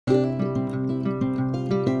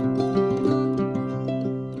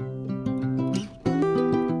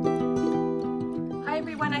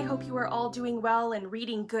doing well and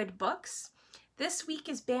reading good books. This week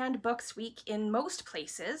is Banned Books Week in most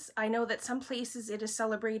places. I know that some places it is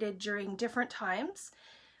celebrated during different times,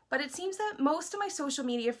 but it seems that most of my social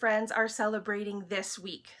media friends are celebrating this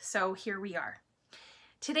week, so here we are.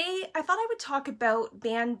 Today, I thought I would talk about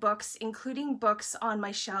banned books, including books on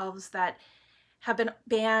my shelves that have been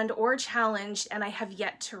banned or challenged and I have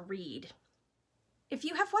yet to read. If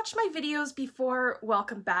you have watched my videos before,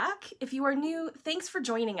 welcome back. If you are new, thanks for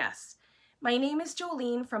joining us. My name is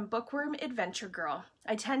Jolene from Bookworm Adventure Girl.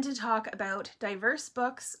 I tend to talk about diverse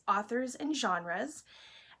books, authors, and genres,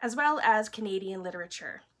 as well as Canadian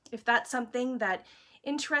literature. If that's something that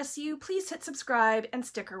interests you, please hit subscribe and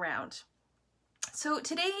stick around. So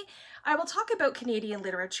today, I will talk about Canadian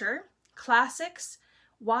literature, classics,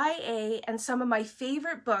 YA, and some of my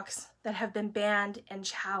favorite books that have been banned and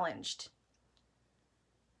challenged.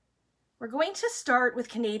 We're going to start with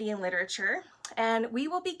Canadian literature, and we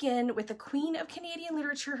will begin with the Queen of Canadian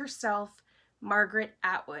literature herself, Margaret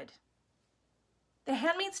Atwood. The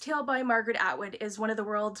Handmaid's Tale by Margaret Atwood is one of the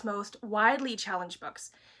world's most widely challenged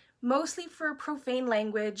books, mostly for profane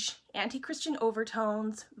language, anti-Christian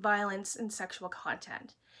overtones, violence, and sexual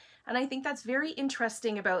content. And I think that's very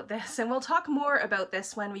interesting about this, and we'll talk more about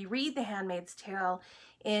this when we read The Handmaid's Tale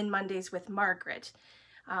in Mondays with Margaret.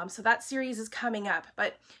 So that series is coming up,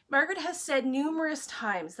 but Margaret has said numerous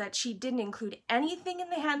times that she didn't include anything in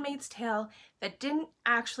The Handmaid's Tale that didn't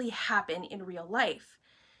actually happen in real life.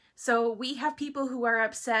 So we have people who are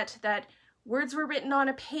upset that words were written on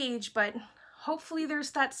a page, but hopefully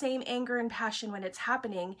there's that same anger and passion when it's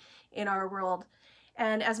happening in our world.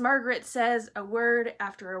 And as Margaret says, a word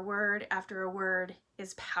after a word after a word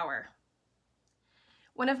is power.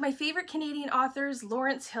 One of my favorite Canadian authors,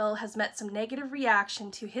 Lawrence Hill, has met some negative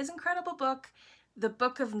reaction to his incredible book, The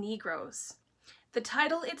Book of Negroes. The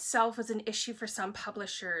title itself was an issue for some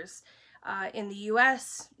publishers in the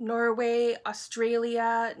US, Norway,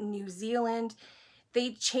 Australia, New Zealand.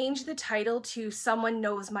 They changed the title to Someone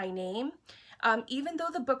Knows My Name, even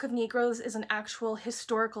though The Book of Negroes is an actual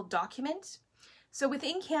historical document. So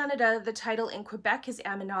within Canada, the title in Quebec is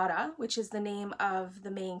Aminata, which is the name of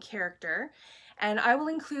the main character. And I will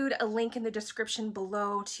include a link in the description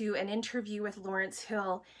below to an interview with Lawrence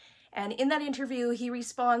Hill. And in that interview, he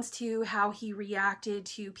responds to how he reacted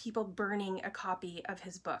to people burning a copy of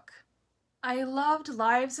his book. I loved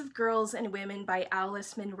Lives of Girls and Women by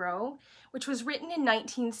Alice Munro, which was written in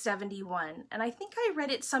 1971. And I think I read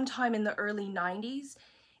it sometime in the early 90s.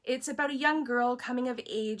 It's about a young girl coming of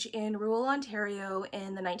age in rural Ontario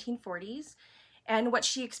in the 1940s and what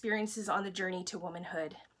she experiences on the journey to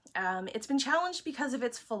womanhood. It's been challenged because of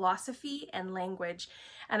its philosophy and language,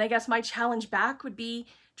 and I guess my challenge back would be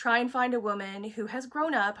try and find a woman who has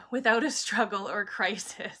grown up without a struggle or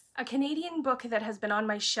crisis. A Canadian book that has been on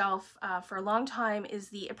my shelf for a long time is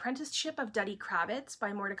The Apprenticeship of Duddy Kravitz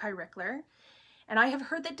by Mordecai Richler, and I have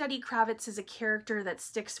heard that Duddy Kravitz is a character that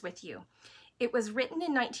sticks with you. It was written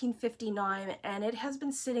in 1959, and it has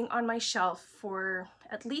been sitting on my shelf for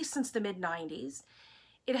at least since the mid-90s.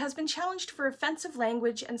 It has been challenged for offensive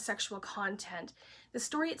language and sexual content. The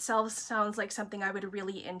story itself sounds like something I would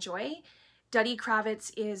really enjoy. Duddy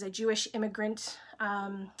Kravitz is a Jewish immigrant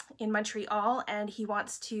in Montreal, and he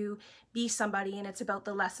wants to be somebody, and it's about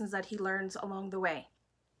the lessons that he learns along the way.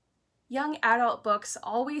 Young adult books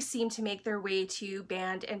always seem to make their way to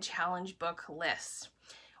banned and challenged book lists.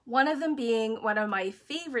 One of them being one of my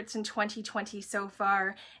favorites in 2020 so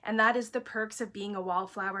far, and that is The Perks of Being a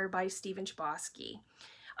Wallflower by Chbosky.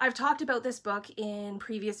 I've talked about this book in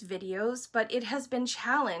previous videos, but it has been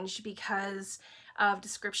challenged because of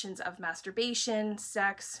descriptions of masturbation,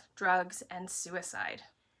 sex, drugs, and suicide.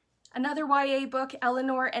 Another YA book,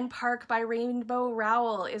 Eleanor and Park by Rainbow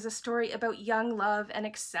Rowell, is a story about young love and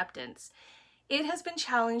acceptance. It has been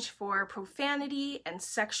challenged for profanity and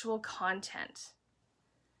sexual content.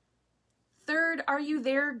 Third, Are You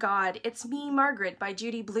There, God? It's Me, Margaret by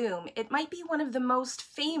Judy Blume. It might be one of the most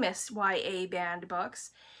famous YA banned books,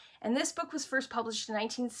 and this book was first published in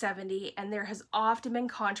 1970, and there has often been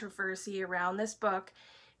controversy around this book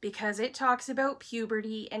because it talks about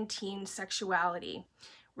puberty and teen sexuality.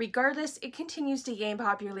 Regardless, it continues to gain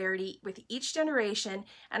popularity with each generation,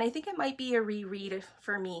 and I think it might be a reread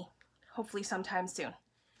for me, hopefully sometime soon.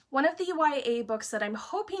 One of the YA books that I'm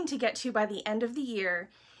hoping to get to by the end of the year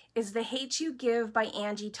is The Hate You Give by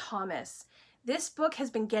Angie Thomas. This book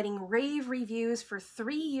has been getting rave reviews for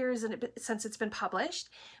 3 years since it's been published,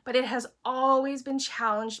 but it has always been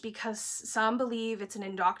challenged because some believe it's an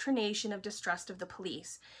indoctrination of distrust of the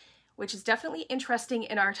police, which is definitely interesting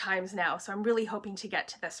in our times now, so I'm really hoping to get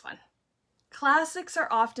to this one. Classics are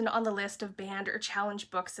often on the list of banned or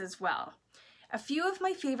challenged books as well. A few of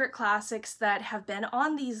my favorite classics that have been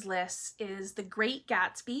on these lists is The Great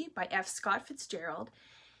Gatsby by F. Scott Fitzgerald.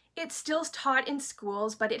 It's still taught in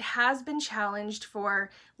schools, but it has been challenged for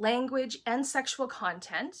language and sexual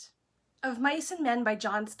content. Of Mice and Men by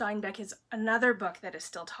John Steinbeck is another book that is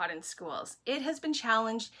still taught in schools. It has been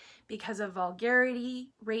challenged because of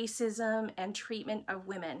vulgarity, racism, and treatment of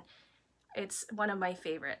women. It's one of my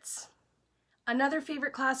favorites. Another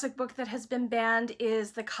favorite classic book that has been banned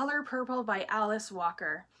is The Color Purple by Alice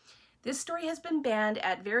Walker. This story has been banned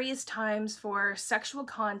at various times for sexual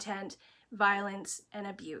content, violence, and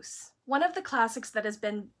abuse. One of the classics that has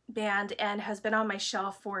been banned and has been on my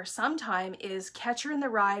shelf for some time is Catcher in the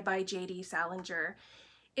Rye by JD Salinger.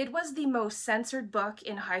 It was the most censored book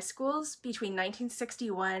in high schools between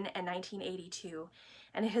 1961 and 1982,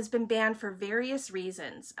 and it has been banned for various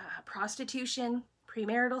reasons: prostitution,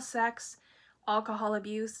 premarital sex, alcohol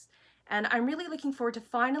abuse, and I'm really looking forward to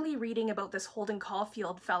finally reading about this Holden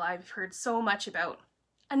Caulfield fella I've heard so much about.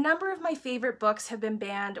 A number of my favorite books have been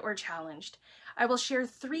banned or challenged. I will share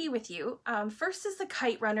three with you. First is The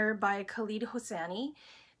Kite Runner by Khaled Hosseini.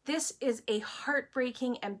 This is a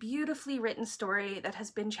heartbreaking and beautifully written story that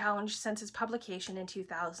has been challenged since its publication in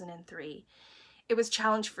 2003. It was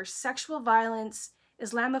challenged for sexual violence,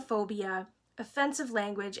 Islamophobia, offensive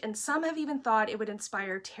language, and some have even thought it would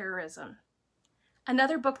inspire terrorism.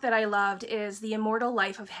 Another book that I loved is The Immortal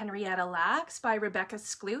Life of Henrietta Lacks by Rebecca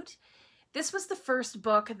Skloot. This was the first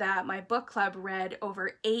book that my book club read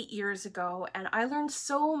over 8 years ago, and I learned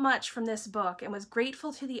so much from this book and was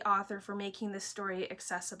grateful to the author for making this story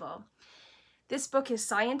accessible. This book is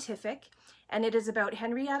scientific, and it is about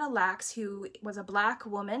Henrietta Lacks, who was a Black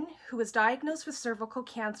woman who was diagnosed with cervical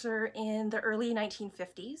cancer in the early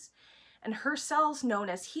 1950s, and her cells, known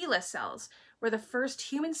as HeLa cells, were the first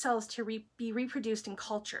human cells to be reproduced in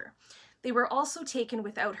culture. They were also taken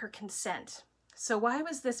without her consent. So why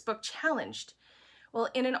was this book challenged? Well,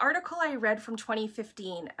 in an article I read from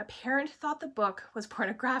 2015, a parent thought the book was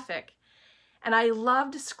pornographic. And I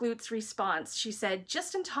loved Skloot's response. She said,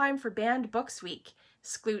 "Just in time for Banned Books Week,"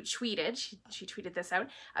 Skloot tweeted, she tweeted this out,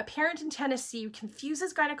 "A parent in Tennessee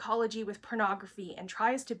confuses gynecology with pornography and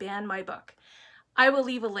tries to ban my book." I will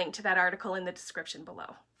leave a link to that article in the description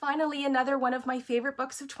below. Finally, another one of my favorite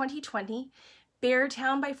books of 2020,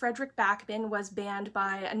 Beartown by Frederick Backman, was banned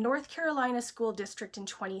by a North Carolina school district in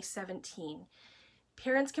 2017.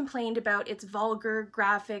 Parents complained about its vulgar,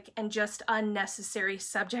 graphic, and just unnecessary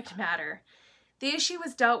subject matter. The issue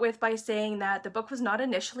was dealt with by saying that the book was not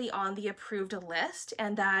initially on the approved list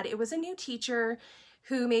and that it was a new teacher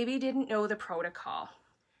who maybe didn't know the protocol.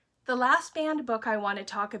 The last banned book I want to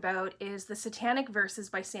talk about is The Satanic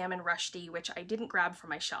Verses by Salman Rushdie, which I didn't grab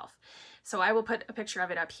from my shelf, so I will put a picture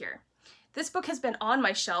of it up here. This book has been on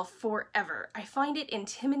my shelf forever. I find it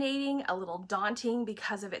intimidating, a little daunting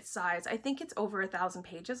because of its size. I think it's over 1,000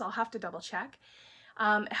 pages. I'll have to double check.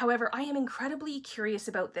 However, I am incredibly curious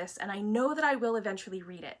about this, and I know that I will eventually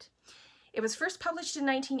read it. It was first published in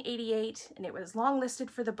 1988, and it was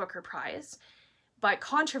longlisted for the Booker Prize, but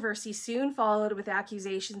controversy soon followed with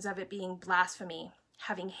accusations of it being blasphemy,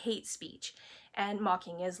 having hate speech, and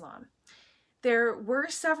mocking Islam. There were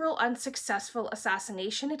several unsuccessful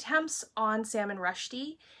assassination attempts on Salman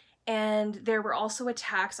Rushdie, and there were also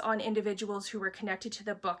attacks on individuals who were connected to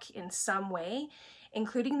the book in some way,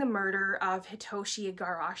 including the murder of Hitoshi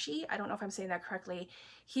Igarashi. I don't know if I'm saying that correctly.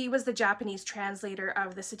 He was the Japanese translator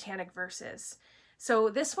of the Satanic Verses. So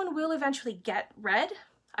this one will eventually get read.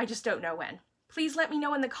 I just don't know when. Please let me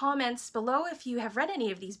know in the comments below if you have read any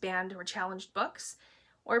of these banned or challenged books.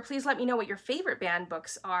 Or please let me know what your favorite banned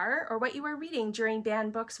books are or what you are reading during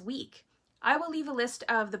Banned Books Week. I will leave a list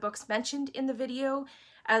of the books mentioned in the video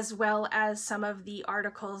as well as some of the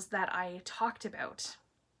articles that I talked about.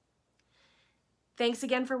 Thanks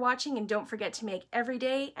again for watching, and don't forget to make every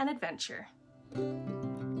day an adventure.